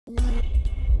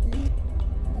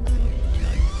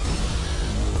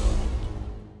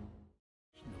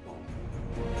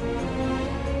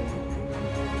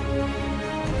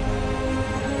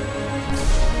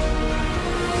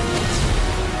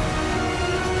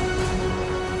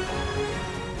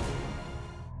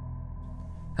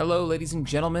Hello ladies and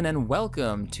gentlemen, and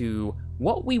welcome to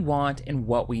What We Want and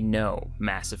What We Know,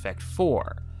 Mass Effect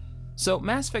 4. So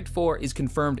Mass Effect 4 is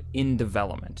confirmed in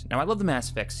development. Now I love the Mass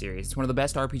Effect series, it's one of the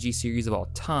best RPG series of all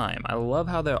time. I love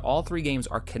how all three games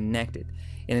are connected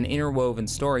in an interwoven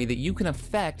story that you can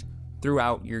affect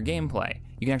throughout your gameplay.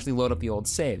 You can actually load up the old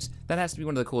saves. That has to be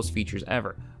one of the coolest features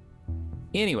ever.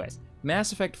 Anyways,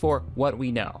 Mass Effect 4, what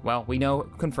we know? Well, we know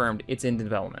confirmed it's in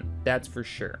development, that's for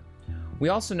sure. We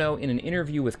also know in an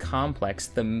interview with Complex,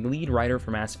 the lead writer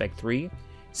for Mass Effect 3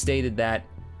 stated that,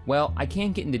 well, I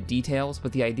can't get into details,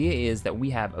 but the idea is that we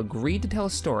have agreed to tell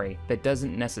a story that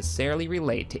doesn't necessarily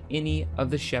relate to any of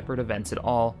the Shepard events at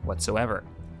all whatsoever.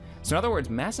 So in other words,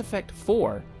 Mass Effect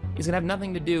 4 is going to have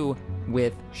nothing to do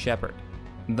with Shepard,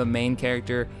 the main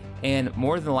character, and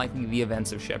more than likely the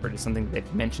events of Shepard is something that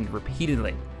they've mentioned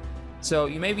repeatedly. So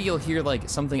maybe you'll hear like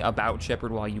something about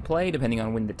Shepard while you play, depending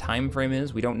on when the time frame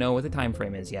is. We don't know what the time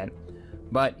frame is yet,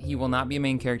 but he will not be a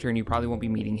main character and you probably won't be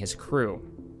meeting his crew.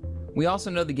 We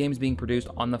also know the game is being produced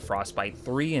on the Frostbite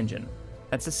 3 engine.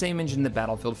 That's the same engine that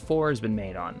Battlefield 4 has been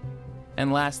made on.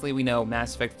 And lastly, we know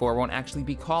Mass Effect 4 won't actually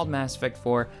be called Mass Effect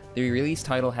 4. The release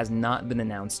title has not been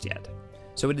announced yet.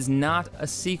 So it is not a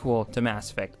sequel to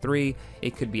Mass Effect 3.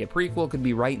 It could be a prequel, it could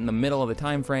be right in the middle of the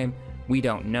time frame. We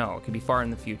don't know. It could be far in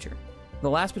the future. The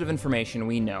last bit of information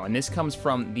we know, and this comes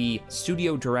from the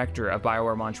studio director of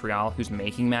Bioware Montreal who's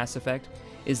making Mass Effect,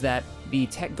 is that the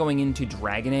tech going into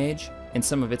Dragon Age and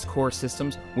some of its core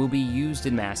systems will be used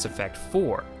in Mass Effect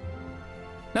 4.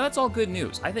 Now that's all good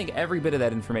news. I think every bit of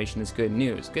that information is good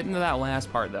news. Get into that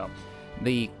last part though.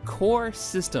 The core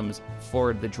systems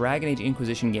for the Dragon Age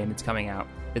Inquisition game that's coming out,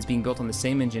 that's being built on the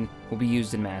same engine, will be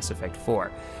used in Mass Effect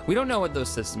 4. We don't know what those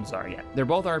systems are yet. They're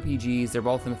both RPGs, they're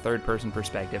both in a third-person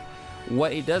perspective.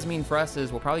 What it does mean for us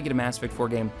is we'll probably get a Mass Effect 4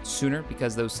 game sooner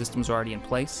because those systems are already in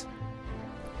place.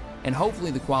 And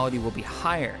hopefully the quality will be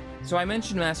higher. So I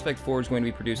mentioned Mass Effect 4 is going to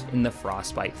be produced in the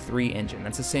Frostbite 3 engine.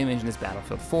 That's the same engine as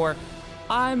Battlefield 4.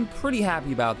 I'm pretty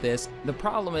happy about this. The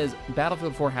problem is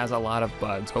Battlefield 4 has a lot of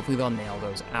bugs. Hopefully they'll nail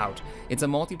those out. It's a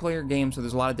multiplayer game, so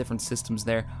there's a lot of different systems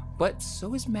there, but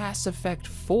so is Mass Effect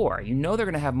 4. You know they're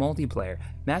gonna have multiplayer.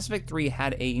 Mass Effect 3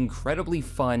 had an incredibly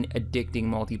fun, addicting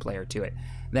multiplayer to it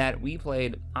that we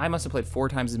played. I must have played 4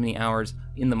 times as many hours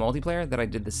in the multiplayer that I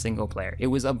did the single player. It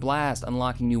was a blast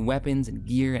unlocking new weapons and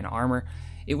gear and armor.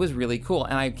 It was really cool,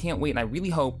 and I can't wait, and I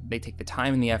really hope they take the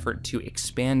time and the effort to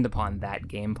expand upon that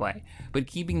gameplay, but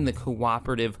keeping the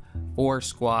cooperative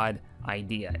 4-squad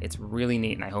idea. It's really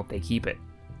neat, and I hope they keep it.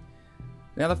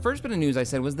 Now, the first bit of news I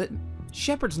said was that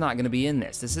Shepard's not going to be in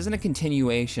this. This isn't a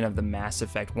continuation of the Mass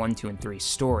Effect 1, 2, and 3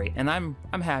 story, and I'm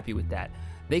happy with that.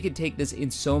 They could take this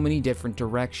in so many different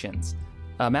directions.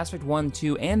 Mass Effect 1,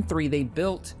 2, and 3, they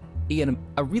built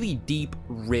a really deep,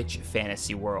 rich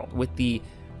fantasy world with the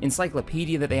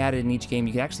encyclopedia that they added in each game.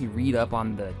 You can actually read up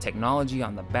on the technology,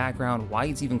 on the background, why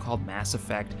it's even called Mass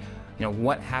Effect, you know,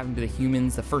 what happened to the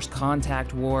humans, the First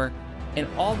Contact War, and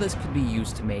all this could be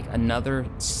used to make another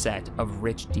set of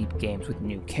rich, deep games with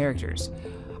new characters.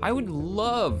 I would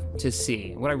love to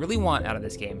see, what I really want out of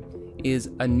this game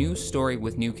is a new story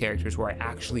with new characters where I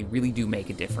actually really do make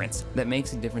a difference, that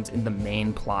makes a difference in the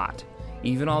main plot,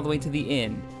 even all the way to the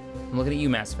end. I'm looking at you,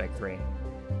 Mass Effect 3.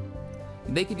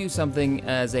 They could do something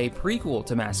as a prequel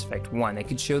to Mass Effect 1. They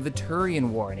could show the Turian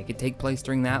War, and it could take place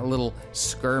during that little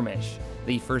skirmish,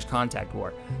 the First Contact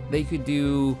War. They could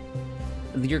do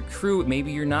your crew,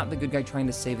 maybe you're not the good guy trying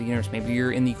to save the universe, maybe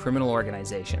you're in the criminal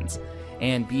organizations,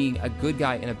 and being a good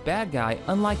guy and a bad guy,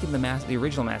 unlike in the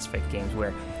original Mass Effect games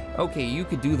where, okay, you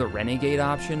could do the renegade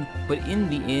option, but in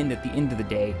the end, at the end of the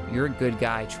day, you're a good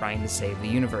guy trying to save the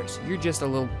universe. You're just a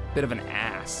little bit of an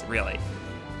ass, really.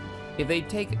 If they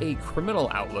take a criminal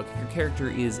outlook, if your character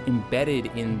is embedded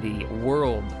in the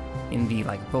world, in the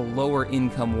lower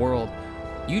income world,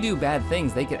 you do bad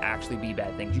things, they could actually be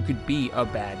bad things. You could be a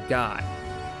bad guy.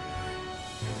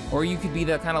 Or you could be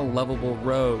that kind of lovable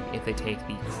rogue if they take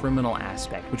the criminal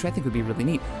aspect, which I think would be really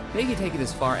neat. They could take it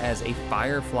as far as a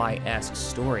Firefly-esque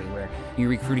story where you're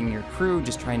recruiting your crew,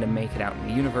 just trying to make it out in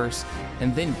the universe,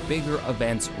 and then bigger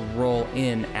events roll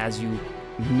in as you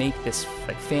make this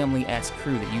family-esque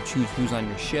crew that you choose who's on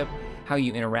your ship, how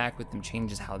you interact with them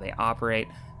changes how they operate.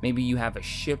 Maybe you have a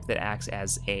ship that acts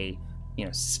as a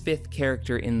fifth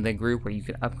character in the group where you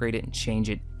can upgrade it and change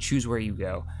it, choose where you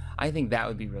go. I think that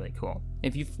would be really cool.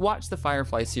 If you've watched the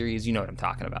Firefly series, you know what I'm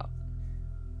talking about.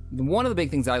 One of the big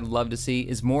things I'd love to see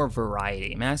is more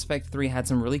variety. Mass Effect 3 had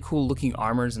some really cool looking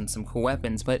armors and some cool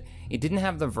weapons, but it didn't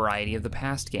have the variety of the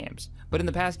past games. But in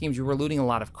the past games, you were looting a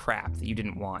lot of crap that you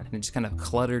didn't want, and it just kind of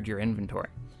cluttered your inventory.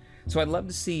 So I'd love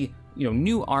to see,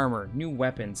 new armor, new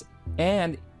weapons,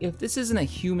 and if this isn't a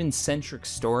human-centric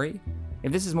story,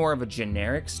 if this is more of a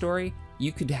generic story,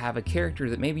 you could have a character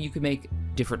that maybe you could make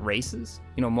different races,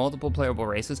 multiple playable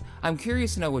races. I'm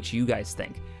curious to know what you guys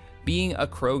think. Being a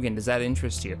Krogan, does that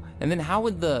interest you? And then how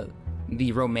would the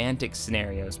romantic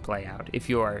scenarios play out if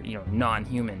you're,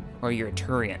 non-human or you're a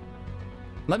Turian?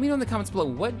 Let me know in the comments below,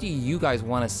 what do you guys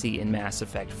want to see in Mass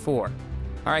Effect 4?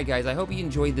 Alright guys, I hope you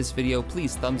enjoyed this video.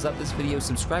 Please thumbs up this video,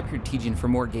 subscribe here to TGen for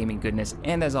more gaming goodness,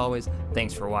 and as always,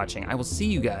 thanks for watching. I will see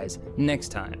you guys next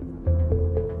time.